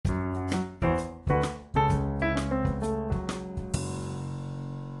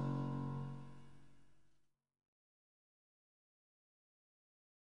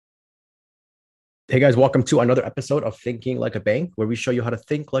Hey guys, welcome to another episode of Thinking Like a Bank, where we show you how to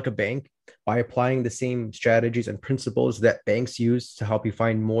think like a bank by applying the same strategies and principles that banks use to help you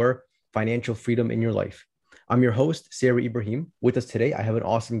find more financial freedom in your life. I'm your host, Sarah Ibrahim. With us today, I have an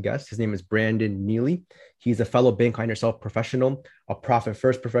awesome guest. His name is Brandon Neely. He's a fellow Bank on Yourself professional, a profit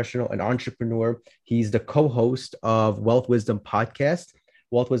first professional, an entrepreneur. He's the co-host of Wealth Wisdom Podcast,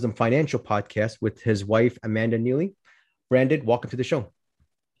 Wealth Wisdom Financial Podcast with his wife, Amanda Neely. Brandon, welcome to the show.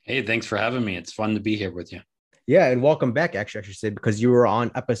 Hey, thanks for having me. It's fun to be here with you. Yeah, and welcome back, actually, I should say, because you were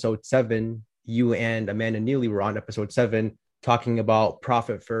on episode 7. You and Amanda Neely were on episode 7 talking about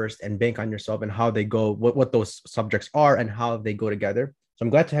profit first and bank on yourself and how they go, what those subjects are and how they go together. So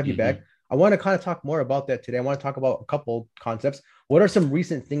I'm glad to have you back. I want to kind of talk more about that today. I want to talk about a couple concepts. What are some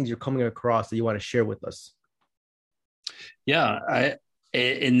recent things you're coming across that you want to share with us? Yeah,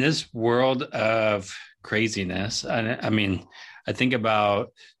 in this world of craziness, I think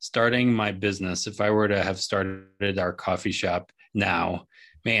about starting my business. If I were to have started our coffee shop now,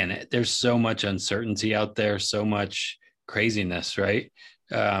 man, there's so much uncertainty out there, so much craziness, right?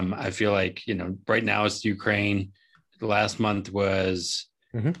 I feel like, right now it's Ukraine. Last month was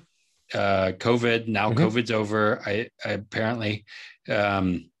COVID. Now COVID's over. I apparently,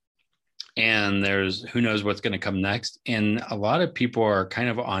 and there's who knows what's going to come next. And a lot of people are kind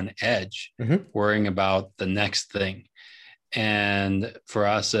of on edge, worrying about the next thing. And for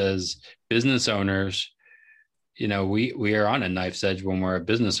us as business owners, we are on a knife's edge when we're a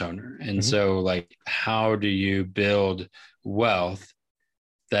business owner. And so, like, how do you build wealth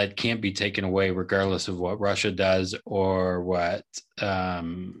that can't be taken away regardless of what Russia does or what,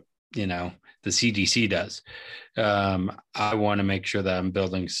 the CDC does? I want to make sure that I'm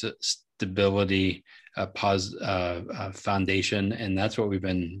building stability, foundation. And that's what we've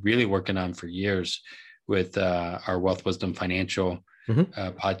been really working on for years with our Wealth Wisdom Financial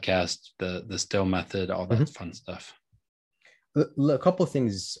podcast, the Still Method, all that fun stuff. A couple of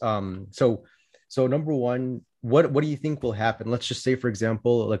things. So number one, what do you think will happen? Let's just say, for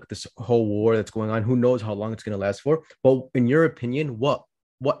example, like this whole war that's going on, who knows how long it's going to last for? But in your opinion, what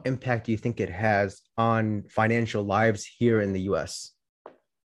impact do you think it has on financial lives here in the US?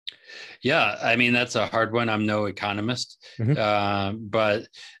 Yeah, that's a hard one. I'm no economist, but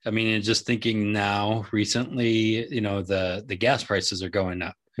just thinking now, recently, the gas prices are going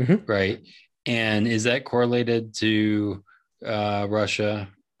up, right? And is that correlated to Russia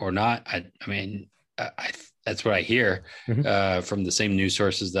or not? I that's what I hear from the same news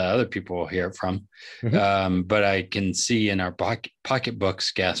sources that other people hear it from. But I can see in our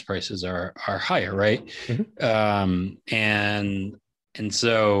pocketbooks, gas prices are higher, right? And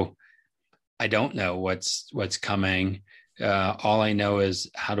so I don't know what's coming. All I know is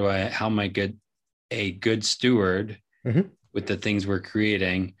how am I a good steward with the things we're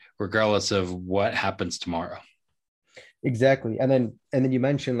creating, regardless of what happens tomorrow. Exactly. And then you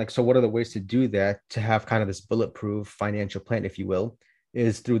mentioned, like, so what are the ways to do that, to have kind of this bulletproof financial plan, if you will,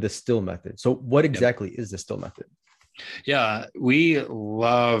 is through the STILL method. So what exactly is the STILL method? Yeah, we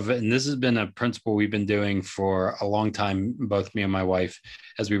love, and this has been a principle we've been doing for a long time, both me and my wife,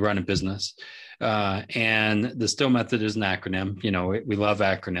 as we run a business. And the STILL method is an acronym. We love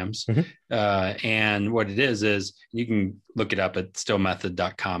acronyms. And what it is you can look it up at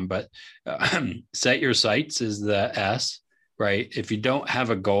stillmethod.com, but set your sights is the S, right? If you don't have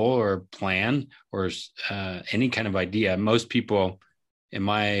a goal or a plan or any kind of idea, most people in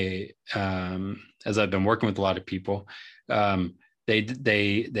my, as I've been working with a lot of people,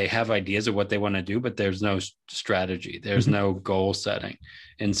 they have ideas of what they want to do, but there's no strategy. There's no goal setting.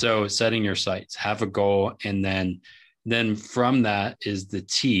 And so setting your sights, have a goal. And then from that is the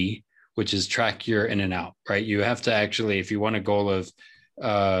T, which is track your in and out, right? You have to actually, if you want a goal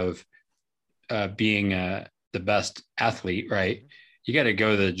of being the best athlete, right? You got to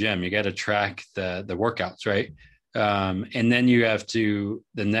go to the gym. You got to track the workouts, right? And then you have to,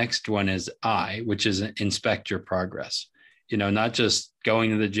 the next one is I, which is inspect your progress. Not just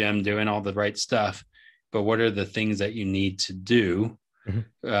going to the gym, doing all the right stuff, but what are the things that you need to do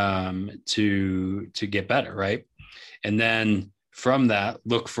to get better, right? And then from that,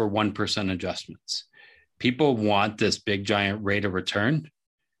 look for 1% adjustments. People want this big giant rate of return,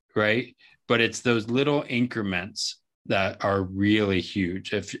 right? But it's those little increments that are really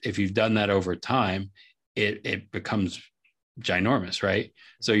huge. If you've done that over time, it becomes ginormous, right?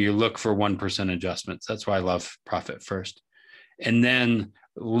 So you look for 1% adjustments. That's why I love profit first. And then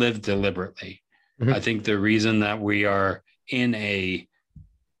live deliberately. I think the reason that we are in a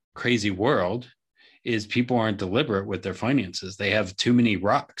crazy world is people aren't deliberate with their finances. They have too many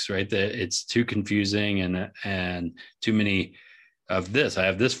rocks, right? That it's too confusing and too many of this. I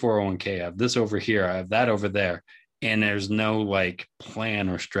have this 401k, I have this over here, I have that over there. And there's no like plan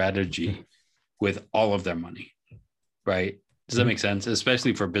or strategy with all of their money, right? Does that make sense?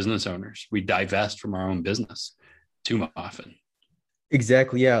 Especially for business owners, we divest from our own business too often.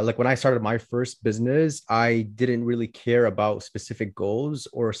 Exactly. Yeah. Like when I started my first business, I didn't really care about specific goals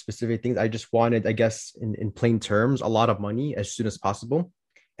or specific things. I just wanted, I guess, in plain terms, a lot of money as soon as possible.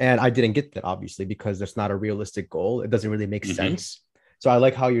 And I didn't get that, obviously, because that's not a realistic goal. It doesn't really make sense. So I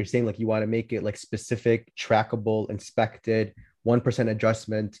like how you're saying, like, you want to make it like specific, trackable, inspected, 1%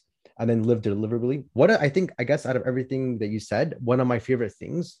 adjustment, and then live deliverably. What I think, I guess, out of everything that you said, one of my favorite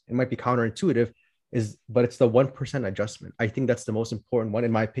things, it might be counterintuitive, but it's the 1% adjustment. I think that's the most important one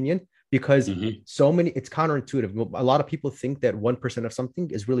in my opinion, because it's counterintuitive. A lot of people think that 1% of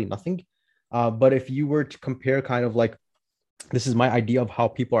something is really nothing. But if you were to compare kind of like, this is my idea of how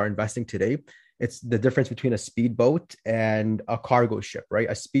people are investing today. It's the difference between a speedboat and a cargo ship, right?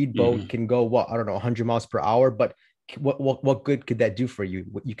 A speedboat can go, I don't know, 100 miles per hour, but what good could that do for you?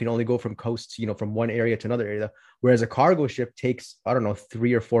 You can only go from coast, from one area to another area. Whereas a cargo ship takes, I don't know,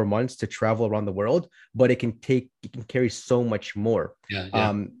 3 or 4 months to travel around the world, but it can carry so much more.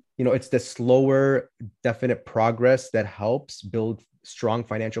 It's the slower, definite progress that helps build strong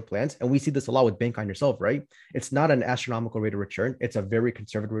financial plans. And we see this a lot with Bank on Yourself, right? It's not an astronomical rate of return. It's a very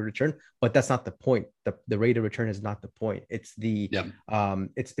conservative rate of return, but that's not the point. The rate of return is not the point. It's if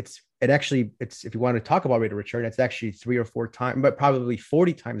you want to talk about rate of return, it's actually 3 or 4 times, but probably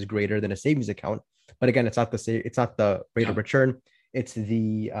 40 times greater than a savings account. But again, it's not the rate of return. It's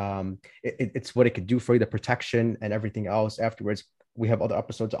it's what it could do for you, the protection and everything else afterwards. We have other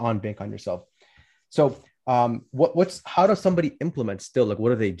episodes on Bank on Yourself. So how does somebody implement still? Like, what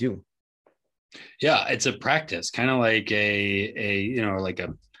do they do? Yeah, it's a practice, kind of like a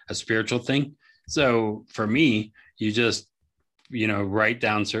spiritual thing. So for me, you just, write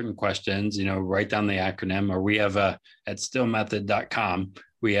down certain questions, write down the acronym, or we have at stillmethod.com,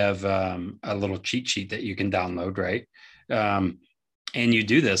 we have a little cheat sheet that you can download, right? And you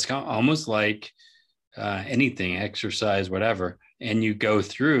do this almost like anything, exercise, whatever. And you go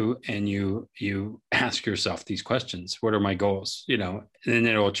through and you ask yourself these questions. What are my goals? And then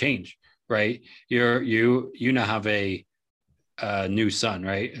it will change, right? You now have a new son,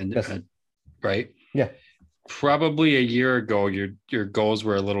 right? And yes. Right? Yeah. Probably a year ago, your goals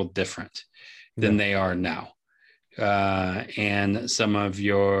were a little different than they are now. And some of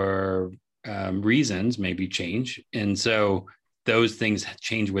your reasons maybe change. And so those things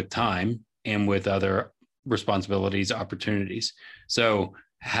change with time and with other responsibilities, opportunities. So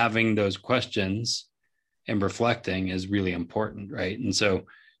having those questions and reflecting is really important, right? And so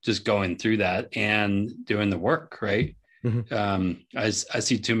just going through that and doing the work, right? I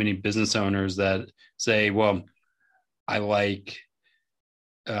see too many business owners that say, well, I like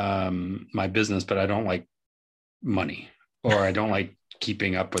my business, but I don't like money, or I don't like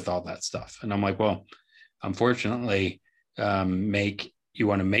keeping up with all that stuff. And I'm like, well, unfortunately, you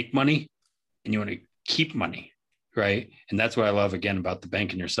want to make money and you want to keep money, right? And that's what I love again about the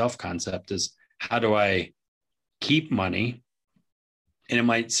Bank on Yourself concept is, how do I keep money? And it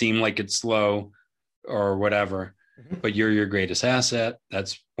might seem like it's slow or whatever, but you're your greatest asset.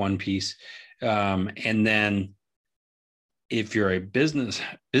 That's one piece. And then if you're a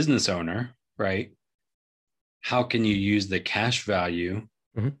business owner, right, how can you use the cash value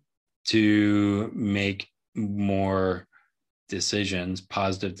to make more decisions,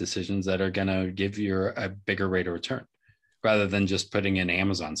 positive decisions that are going to give you a bigger rate of return, rather than just putting in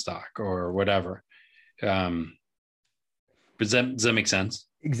Amazon stock or whatever. Does that make sense?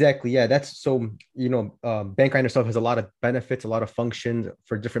 Exactly. Yeah. That's so, Bank on Yourself has a lot of benefits, a lot of functions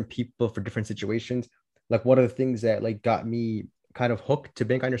for different people, for different situations. Like, one of the things that like got me kind of hooked to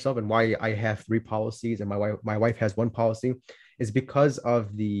Bank on Yourself and why I have 3 policies and my wife has 1 policy is because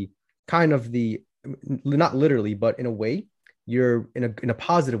of the not literally, but in a way, you're in a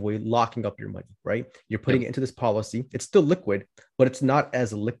positive way locking up your money, right? You're putting it into this policy. It's still liquid, but it's not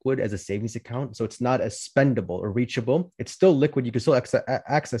as liquid as a savings account. So it's not as spendable or reachable. It's still liquid. You can still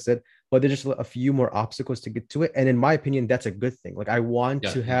access it, but there's just a few more obstacles to get to it. And in my opinion, that's a good thing. Like, I want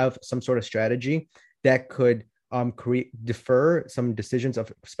to have some sort of strategy that could defer some decisions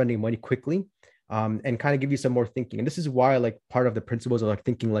of spending money quickly, and kind of give you some more thinking. And this is why, like, part of the principles of like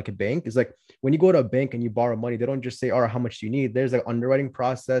thinking like a bank is like, when you go to a bank and you borrow money, they don't just say, all right, how much do you need? There's an underwriting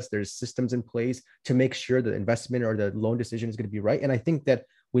process. There's systems in place to make sure the investment or the loan decision is going to be right. And I think that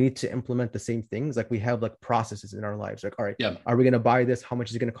we need to implement the same things. Like, we have like processes in our lives. Like, all right, are we going to buy this? How much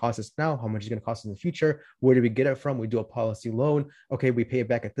is it going to cost us now? How much is it going to cost us in the future? Where do we get it from? We do a policy loan. Okay, we pay it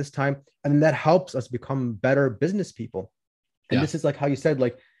back at this time. And that helps us become better business people. And Yeah. this is like how you said,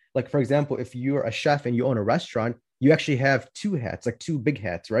 like for example, if you're a chef and you own a restaurant, you actually have two hats, like two big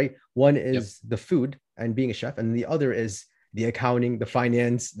hats, right? One Yep. is the food and being a chef, and the other is the accounting, the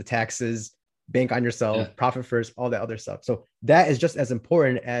finance, the taxes, bank on Yeah. yourself, profit first, all that other stuff. So that is just as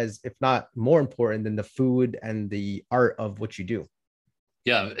important as, if not more important than the food and the art of what you do.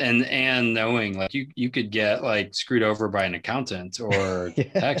 Yeah. And knowing like you could get like screwed over by an accountant or Yeah.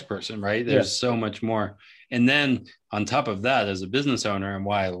 tax person, right? Yeah. There's so much more. And then on top of that, as a business owner, and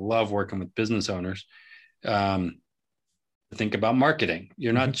why I love working with business owners, um, think about marketing.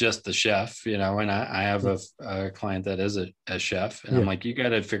 You're not Mhm. just the chef, and I have a client that is a chef, and I'm Yeah. like, you got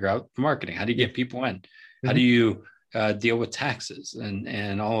to figure out marketing. How do you Yeah. get people in? How do Mhm. you deal with taxes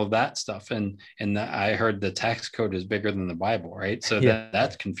and all of that stuff? And I heard the tax code is bigger than the Bible, right? So Yeah.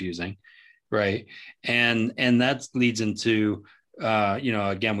 that's confusing, right? And that leads into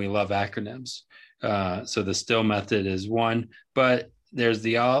again, we love acronyms. So the STILL method is one, but there's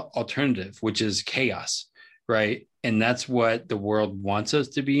the alternative, which is chaos, right? And that's what the world wants us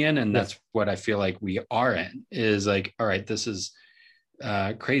to be in. And Yeah. that's what I feel like we are in, is like, all right, this is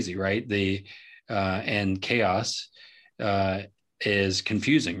crazy, right? And chaos is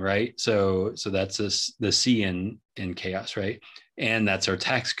confusing, right? So that's the C in chaos, right? And that's our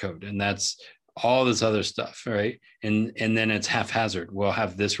tax code, and that's all this other stuff, right? And then it's haphazard. We'll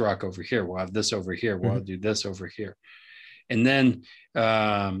have this rock over here. We'll have this over here. We'll Mhm. do this over here. And then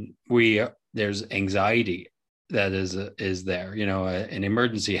we there's anxiety that is there. An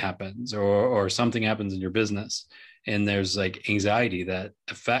emergency happens or something happens in your business, and there's like anxiety that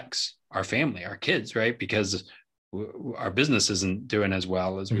affects our family, our kids, right? Because our business isn't doing as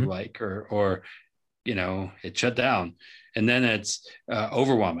well as we Mhm. like, or it shut down. And then it's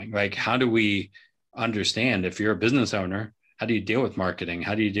overwhelming. Like, how do we understand, if you're a business owner, how do you deal with marketing?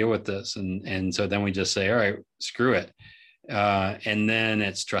 How do you deal with this? And so then we just say, all right, screw it. And then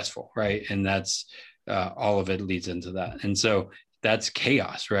it's stressful, right? And that's all of it leads into that. And so that's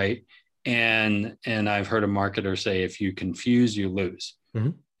chaos, right? And I've heard a marketer say, if you confuse, you lose.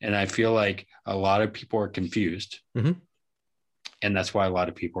 Mhm. And I feel like a lot of people are confused, Mhm. and that's why a lot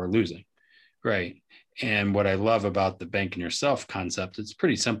of people are losing, right? And what I love about the bank and yourself concept, it's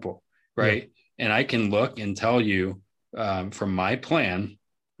pretty simple, Yeah. right? And I can look and tell you from my plan,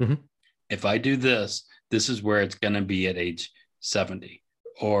 Mhm. if I do this, this is where it's going to be at age 70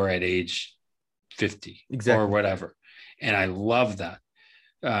 or at age 50 or Exactly. whatever. And I love that.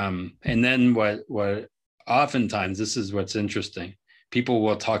 And then what oftentimes, this is what's interesting. People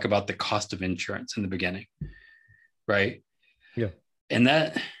will talk about the cost of insurance in the beginning, right? Yeah. And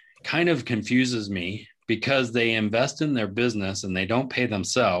that kind of confuses me, because they invest in their business and they don't pay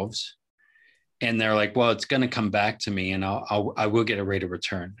themselves. And they're like, well, it's going to come back to me, and I will get a rate of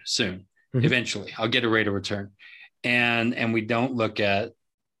return soon. Mhm. Eventually I'll get a rate of return. And we don't look at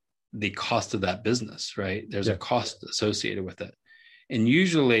the cost of that business, right? There's a Yeah. cost associated with it. And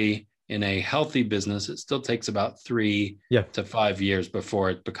usually in a healthy business, it still takes about 3 Yeah. to 5 years before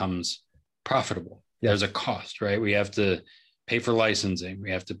it becomes profitable. There's a Yes. cost, right? We have to pay for licensing.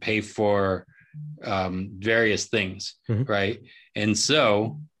 We have to pay for various things, Mhm. right? And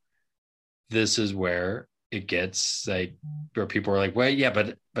so this is where it gets like, where people are like, well, yeah,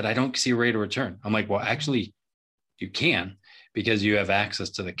 but I don't see a rate of return. I'm like, well, actually you can, because you have access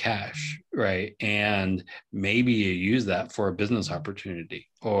to the cash, right? And maybe you use that for a business opportunity,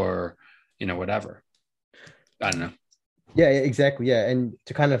 or whatever. I don't know. Yeah, exactly. Yeah. And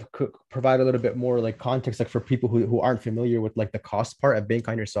to kind of provide a little bit more like context, like for people who aren't familiar with like the cost part of Bank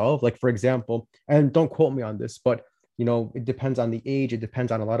on Yourself, like for example, and don't quote me on this, but it depends on the age, it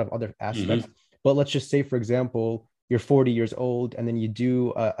depends on a lot of other aspects. Mm-hmm. But let's just say, for example, you're 40 years old and then you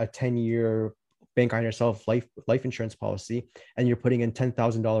do a 10-year Bank on Yourself life insurance policy, and you're putting in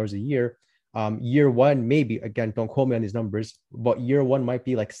 $10,000 a year. Year one, maybe, again, don't quote me on these numbers, but year one might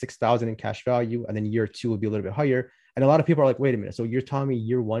be like 6,000 in cash value, and then year two will be a little bit higher. And a lot of people are like, wait a minute. So you're telling me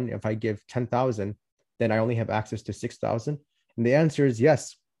year one, if I give 10,000, then I only have access to 6,000? And the answer is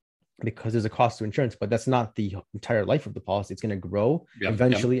yes, because there's a cost to insurance, but that's not the entire life of the policy. It's going to grow. Yep.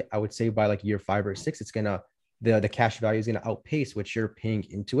 Eventually, Yep. I would say by like year 5 or 6, it's going to, the cash value is going to outpace what you're paying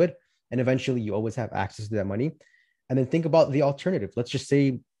into it. And eventually you always have access to that money. And then think about the alternative. Let's just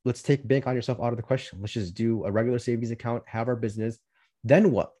say, let's take Bank on Yourself out of the question. Let's just do a regular savings account, have our business.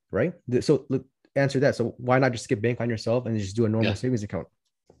 Then what, right? So answer that. So why not just skip Bank on Yourself and just do a normal Yeah. savings account?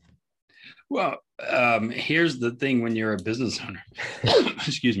 Well, here's the thing: when you're a business owner,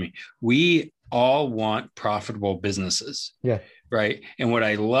 excuse me, we all want profitable businesses. Yeah. Right. And what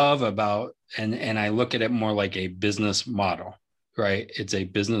I love about, and I look at it more like a business model, right? It's a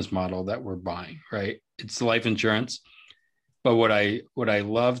business model that we're buying, right? It's life insurance. But what I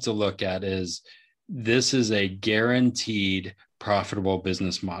love to look at is this is a guaranteed profitable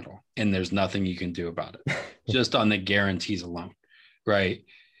business model, and there's nothing you can do about it, just on the guarantees alone, right?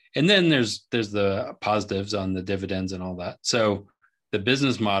 And then there's the positives on the dividends and all that. So the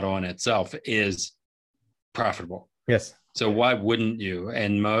business model in itself is profitable. Yes. So why wouldn't you?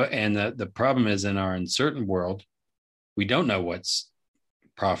 And the problem is, in our uncertain world, we don't know what's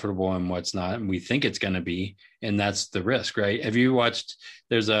profitable and what's not, and we think it's going to be, and that's the risk, right? Have you watched?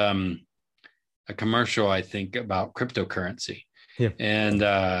 There's a commercial, I think, about cryptocurrency, Yeah. and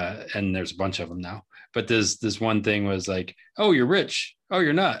there's a bunch of them now. But this one thing was like, oh, you're rich. Oh,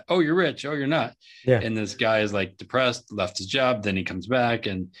 you're not. Oh, you're rich. Oh, you're not. Yeah. And this guy is like depressed, left his job, then he comes back,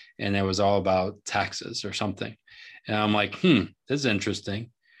 and it was all about taxes or something. And I'm like, this is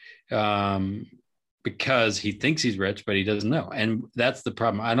interesting. Because he thinks he's rich, but he doesn't know. And that's the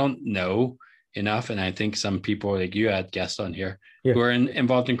problem. I don't know enough. And I think some people, like you had guests on here, who are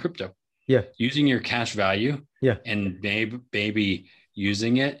involved in crypto. Yeah. Using your cash value. Yeah. And maybe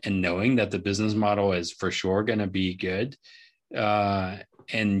using it and knowing that the business model is for sure going to be good.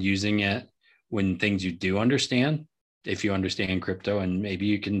 And using it when things you do understand, if you understand crypto, and maybe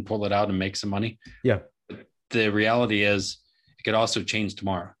you can pull it out and make some money. Yeah. The reality is it could also change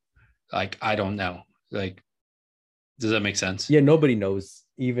tomorrow. Like, I don't know. Like, does that make sense? Yeah, nobody knows.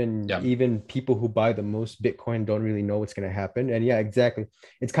 Even people who buy the most Bitcoin don't really know what's going to happen. And yeah, exactly.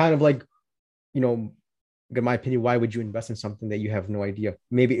 It's kind of like, in my opinion, why would you invest in something that you have no idea?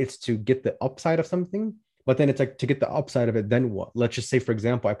 Maybe it's to get the upside of something, but then it's like, to get the upside of it, then what? Let's just say, for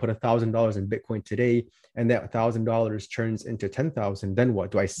example, I put $1,000 in Bitcoin today, and that $1,000 turns into 10,000. Then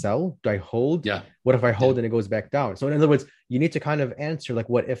what? Do I sell? Do I hold? Yeah. What if I hold and it goes back down? So in other words, you need to kind of answer like,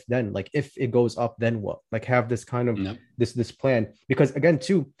 what if then? Like, if it goes up, then what? Like, have this kind of this plan. Because again,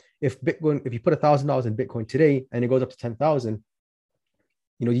 too, if you put $1,000 in Bitcoin today and it goes up to 10,000,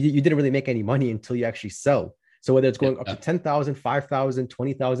 you didn't really make any money until you actually sell. So whether it's going up to 10,000, 5,000,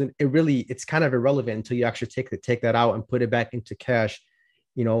 20,000, it's kind of irrelevant until you actually take that out and put it back into cash,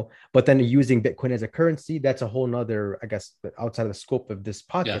 but then using Bitcoin as a currency, that's a whole nother, I guess, outside of the scope of this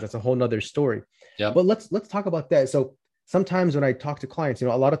podcast, that's a whole nother story. Yeah. But let's talk about that. So sometimes when I talk to clients, a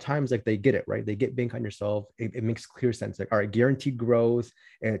lot of times, like, they get it, right? They get Bank on Yourself. It makes clear sense. Like, all right, guaranteed growth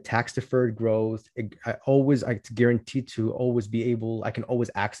and tax deferred growth. I guarantee to always be able, I can always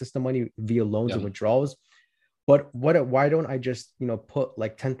access the money via loans and withdrawals. But why don't I just, put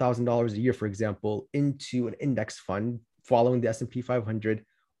like $10,000 a year, for example, into an index fund following the S&P 500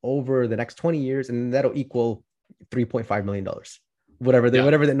 over the next 20 years, and that'll equal $3.5 million, whatever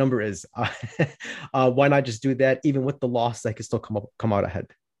that number is. Why not just do that? Even with the loss, I can still come out ahead.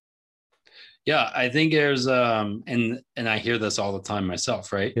 Yeah, I think there's and I hear this all the time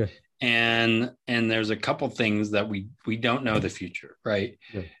myself, right? Yeah. And there's a couple things that we don't know the future, right?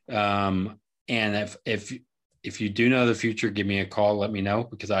 Yeah. And if you do know the future, give me a call, let me know,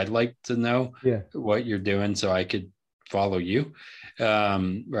 because I'd like to know what you're doing so I could follow you.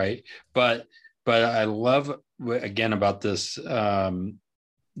 Right. But I love, again, about this,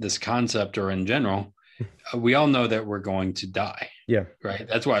 this concept, or in general, we all know that we're going to die. Yeah. Right.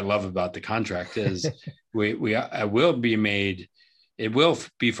 That's what I love about the contract is it will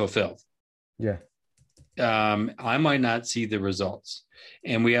be fulfilled. Yeah. I might not see the results,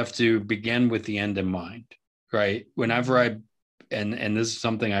 and we have to begin with the end in mind. Right. Whenever and this is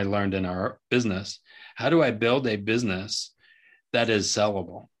something I learned in our business, how do I build a business that is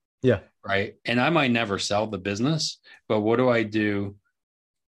sellable? Yeah. Right. And I might never sell the business, but what do I do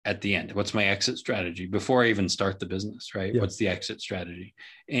at the end? What's my exit strategy before I even start the business? Right. Yeah. What's the exit strategy?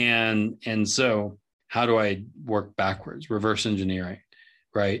 And so how do I work backwards, reverse engineering?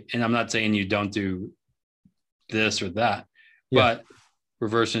 Right. And I'm not saying you don't do this or that, but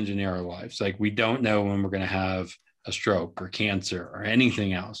reverse engineer our lives. Like, we don't know when we're going to have a stroke or cancer or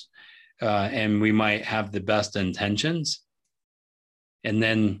anything else. And we might have the best intentions, and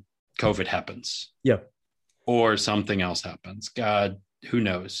then COVID happens. Yeah. Or something else happens. God, who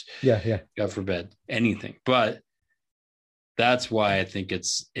knows? Yeah. Yeah. God forbid anything. But that's why I think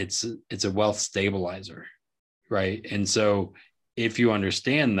it's a wealth stabilizer. Right. And so if you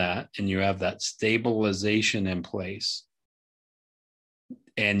understand that, and you have that stabilization in place,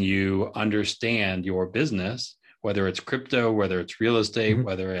 and you understand your business, whether it's crypto, whether it's real estate,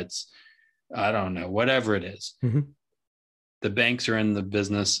 whether it's, I don't know, whatever it is, the banks are in the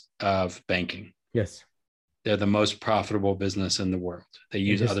business of banking. Yes. They're the most profitable business in the world. They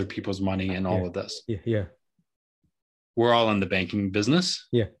use other people's money and all of this. Yeah. Yeah. We're all in the banking business.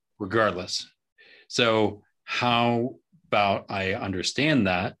 Yeah. Regardless. So how about I understand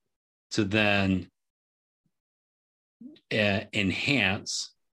that to then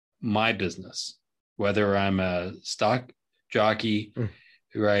enhance my business, whether I'm a stock jockey,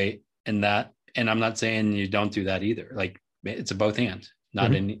 right? And I'm not saying you don't do that either. Like it's a both and,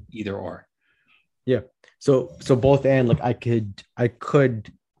 not an either or. Yeah. So both and, like I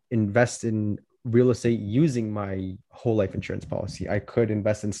could invest in real estate using my whole life insurance policy. I could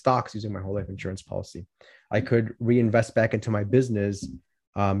invest in stocks using my whole life insurance policy. I could reinvest back into my business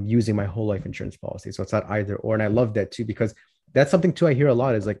using my whole life insurance policy. So it's not either or. And I love that too, because that's something too I hear a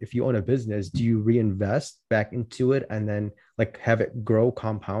lot is like, if you own a business, do you reinvest back into it and then like have it grow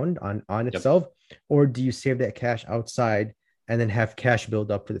compound on itself? Or do you save that cash outside and then have cash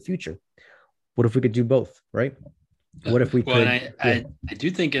build up for the future? What if we could do both, right? What if we could? And I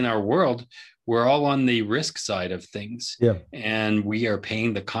do think in our world, we're all on the risk side of things. Yeah. And we are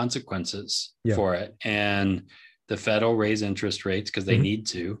paying the consequences for it. And the Fed will raise interest rates because they need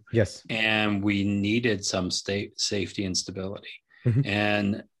to. Yes. And we needed some safety and stability.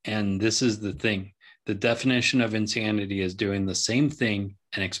 And this is the thing. The definition of insanity is doing the same thing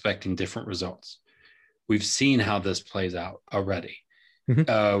and expecting different results. We've seen how this plays out already.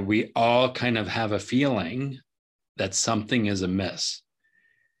 We all kind of have a feeling that something is amiss,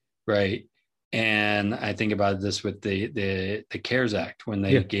 right? And I think about this with the CARES Act, when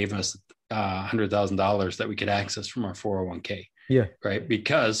they gave us $100,000 that we could access from our 401k, right?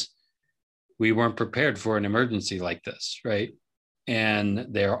 Because we weren't prepared for an emergency like this, right? And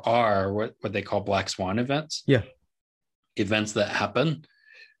there are what they call black swan events, events that happen,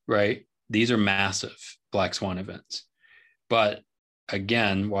 right? These are massive black swan events, but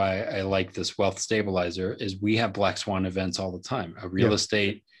again, why I like this wealth stabilizer is we have black swan events all the time. A real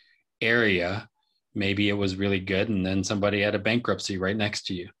estate area, maybe it was really good, and then somebody had a bankruptcy right next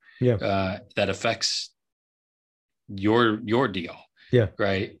to you. That affects your deal.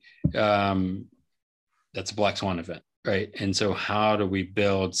 Right. That's a black swan event, right? And so how do we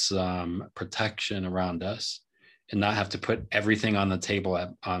build some protection around us and not have to put everything on the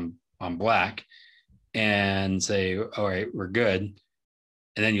table on black and say, all right, we're good.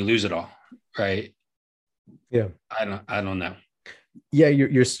 And then you lose it all, right? I don't know.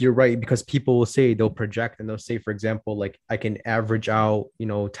 You're right, because people will say, they'll project and they'll say, for example, like I can average out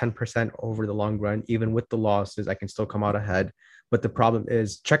 10% over the long run, even with the losses I can still come out ahead. But the problem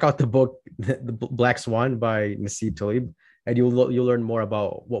is, check out the book The Black Swan by Nassim Taleb, and you'll learn more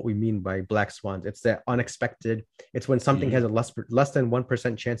about what we mean by black swans. It's that unexpected. It's when something has a less than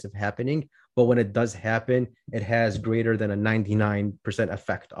 1% chance of happening, but when it does happen, it has greater than a 99%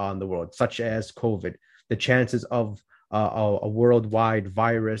 effect on the world, such as COVID. The chances of a worldwide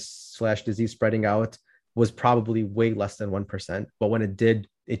virus / disease spreading out was probably way less than 1%. But when it did,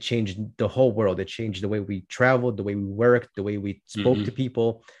 it changed the whole world. It changed the way we traveled, the way we worked, the way we spoke to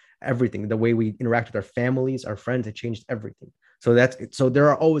people, everything, the way we interact with our families, our friends. It changed everything. So there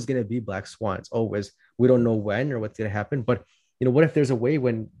are always going to be black swans. Always. We don't know when or what's going to happen, but what if there's a way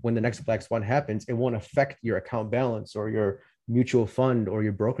when the next black swan happens, it won't affect your account balance or your mutual fund or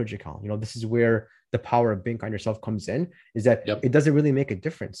your brokerage account? This is where the power of bank on yourself comes in, is that it doesn't really make a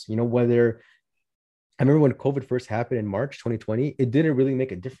difference. Whether, I remember when COVID first happened in March 2020, it didn't really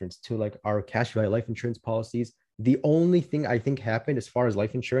make a difference to like our cash value life insurance policies. The only thing I think happened as far as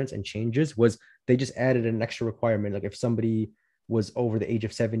life insurance and changes was they just added an extra requirement. Like if somebody was over the age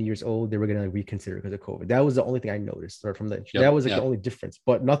of 70 years old, they were going to reconsider because of COVID. That was the only thing I noticed. Or that was the only difference,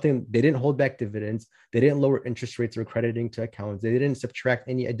 but nothing. They didn't hold back dividends. They didn't lower interest rates or crediting to accounts. They didn't subtract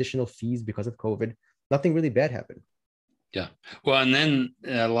any additional fees because of COVID. Nothing really bad happened. Yeah. Well, and then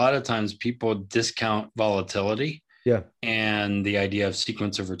a lot of times people discount volatility. And the idea of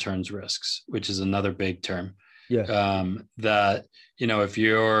sequence of returns risks, which is another big term. That, if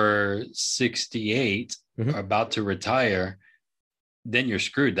you're 68, about to retire, then you're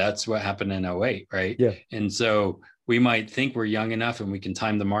screwed. That's what happened in 08, right? And so we might think we're young enough and we can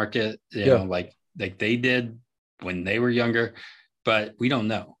time the market, like they did when they were younger, but we don't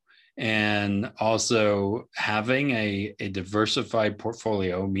know. And also having a diversified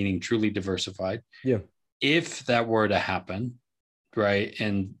portfolio, meaning truly diversified. If that were to happen, right,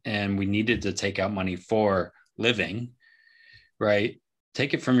 and we needed to take out money for living, right,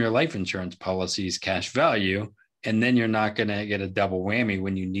 take it from your life insurance policy's cash value, and then you're not going to get a double whammy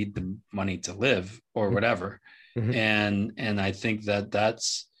when you need the money to live or whatever. And I think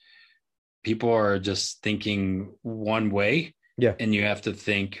that's, people are just thinking one way, and you have to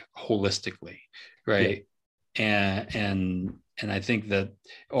think holistically, right? And I think that,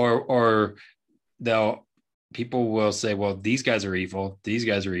 or people will say, well, these guys are evil,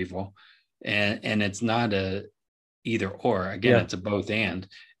 and it's not a either or. Again, it's a both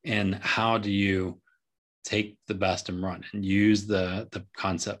and how do you take the best and run and use the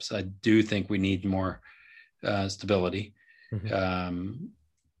concepts. I do think we need more stability.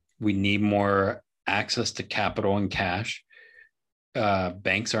 We need more access to capital and cash.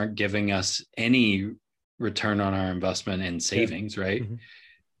 Banks aren't giving us any return on our investment in savings, right?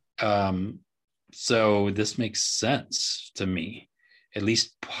 So this makes sense to me, at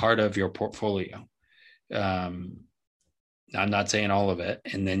least part of your portfolio. I'm not saying all of it,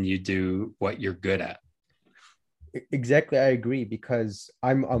 and then you do what you're good at. Exactly, I agree, because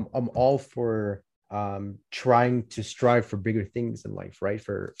I'm all for trying to strive for bigger things in life, right?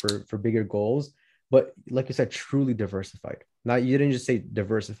 For bigger goals. But like you said, truly diversified. Now, you didn't just say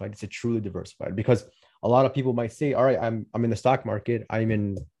diversified, it's a truly diversified, because a lot of people might say, all right, I'm in the stock market, I'm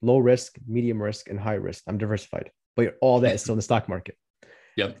in low risk, medium risk, and high risk. I'm diversified. But all that is still in the stock market.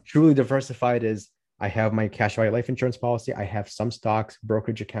 Yep. Truly diversified is I have my cash value life insurance policy, I have some stocks,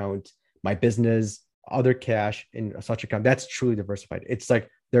 brokerage account, my business, other cash in such account. That's truly diversified. It's like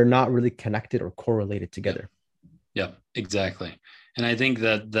they're not really connected or correlated together. Yeah, exactly. And I think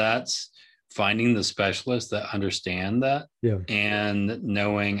that's finding the specialists that understand that, and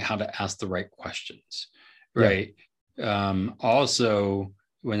knowing how to ask the right questions, right? Also,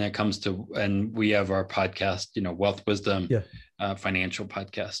 when it comes to, and we have our podcast, Wealth Wisdom, financial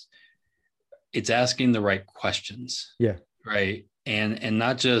podcast, it's asking the right questions, right? And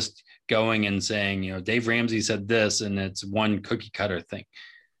not just going and saying, Dave Ramsey said this, and it's one cookie cutter thing.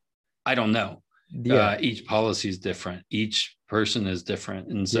 I don't know. Each policy is different. Each person is different.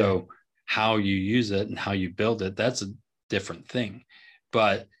 And so how you use it and how you build it, that's a different thing.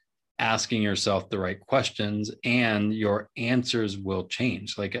 But asking yourself the right questions, and your answers will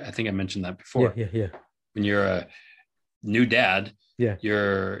change. Like I think I mentioned that before. When you're a new dad,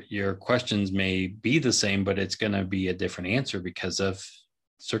 your questions may be the same, but it's going to be a different answer because of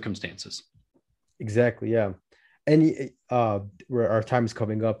circumstances. Exactly. Yeah. And our time is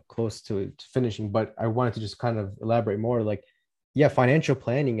coming up close to finishing, but I wanted to just kind of elaborate more. Like, financial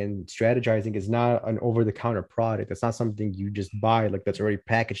planning and strategizing is not an over-the-counter product. It's not something you just buy, like that's already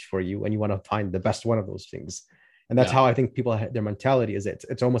packaged for you, and you want to find the best one of those things. And that's how I think people, their mentality is,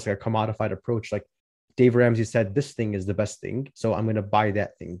 it's almost like a commodified approach. Like Dave Ramsey said, this thing is the best thing, so I'm going to buy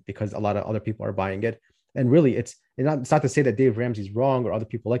that thing because a lot of other people are buying it. And really, it's not to say that Dave Ramsey's wrong or other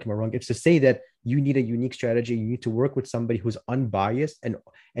people like him are wrong. It's to say that you need a unique strategy. You need to work with somebody who's unbiased and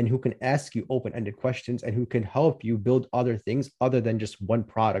who can ask you open-ended questions and who can help you build other things other than just one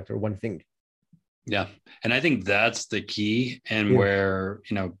product or one thing. Yeah. And I think that's the key, and where,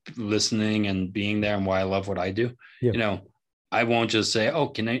 listening and being there, and why I love what I do. I won't just say, oh,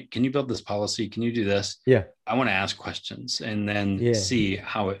 can you build this policy? Can you do this? I want to ask questions and then see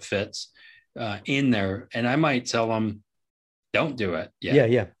how it fits in there. And I might tell them, don't do it.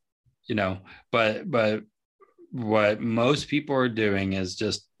 But what most people are doing is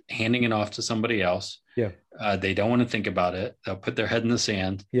just handing it off to somebody else. They don't want to think about it. They'll put their head in the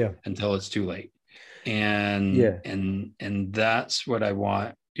sand until it's too late. And that's what I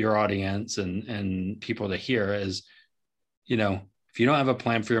want your audience and people to hear is, if you don't have a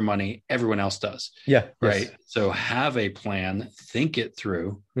plan for your money, everyone else does. Right. So have a plan, think it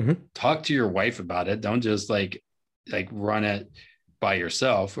through, talk to your wife about it. Don't just like run it by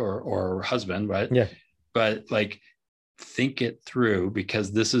yourself or husband, but like think it through,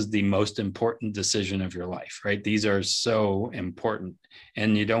 because this is the most important decision of your life, right? These are so important,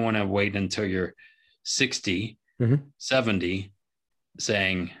 and you don't want to wait until you're 60, 70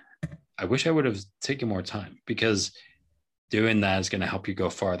 saying, I wish I would have taken more time, because doing that is going to help you go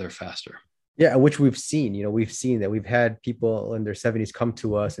farther, faster. Which we've seen, we've seen that we've had people in their 70s come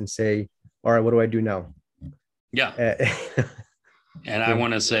to us and say, all right, what do I do now? And I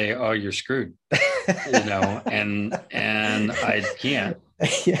want to say, oh, you're screwed, and I can't,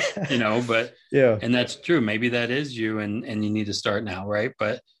 but and that's true. Maybe that is you, and you need to start now. Right.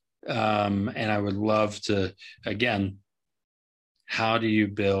 But, and I would love to, again, how do you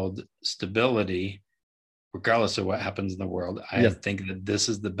build stability regardless of what happens in the world? I think that this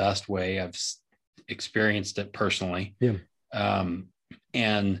is the best way. I've experienced it personally.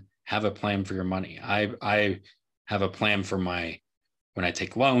 And have a plan for your money. I have a plan for when I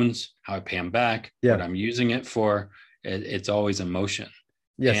take loans, how I pay them back, what I'm using it for. It's always emotion.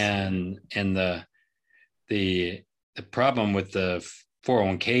 And the problem with the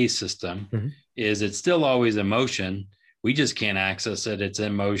 401k system is it's still always emotion. We just can't access it. It's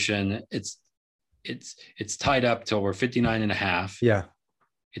emotion. It's tied up till we're 59 and a half.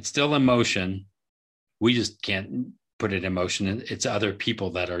 It's still emotion. We just can't put it in motion. It's other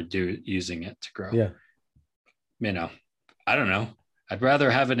people that are using it to grow. I don't know. I'd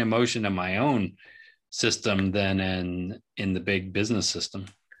rather have an emotion of my own system than in the big business system.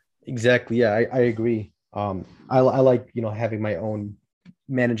 Exactly. Yeah, I agree. I like, having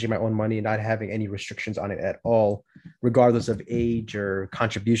managing my own money and not having any restrictions on it at all, regardless of age or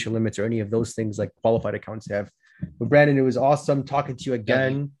contribution limits or any of those things like qualified accounts have. But Brandon, it was awesome talking to you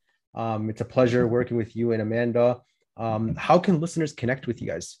again. It's a pleasure working with you and Amanda. How can listeners connect with you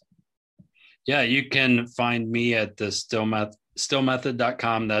guys? Yeah, you can find me at the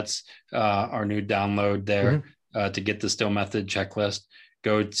stillmethod.com. That's our new download there to get the Still Method checklist.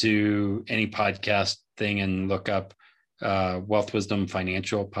 Go to any podcast thing and look up Wealth Wisdom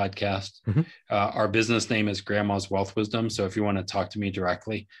Financial Podcast. Our business name is Grandma's Wealth Wisdom. So if you want to talk to me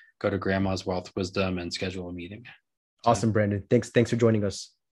directly, go to Grandma's Wealth Wisdom and schedule a meeting. Awesome, Brandon. Thanks for joining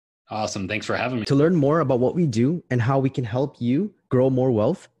us. Awesome. Thanks for having me. To learn more about what we do and how we can help you grow more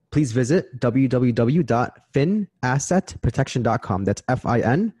wealth, please visit www.finassetprotection.com. That's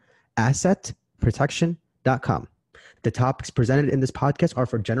FIN assetprotection.com. The topics presented in this podcast are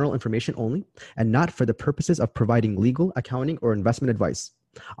for general information only and not for the purposes of providing legal, accounting, or investment advice.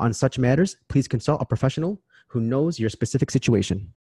 On such matters, please consult a professional who knows your specific situation.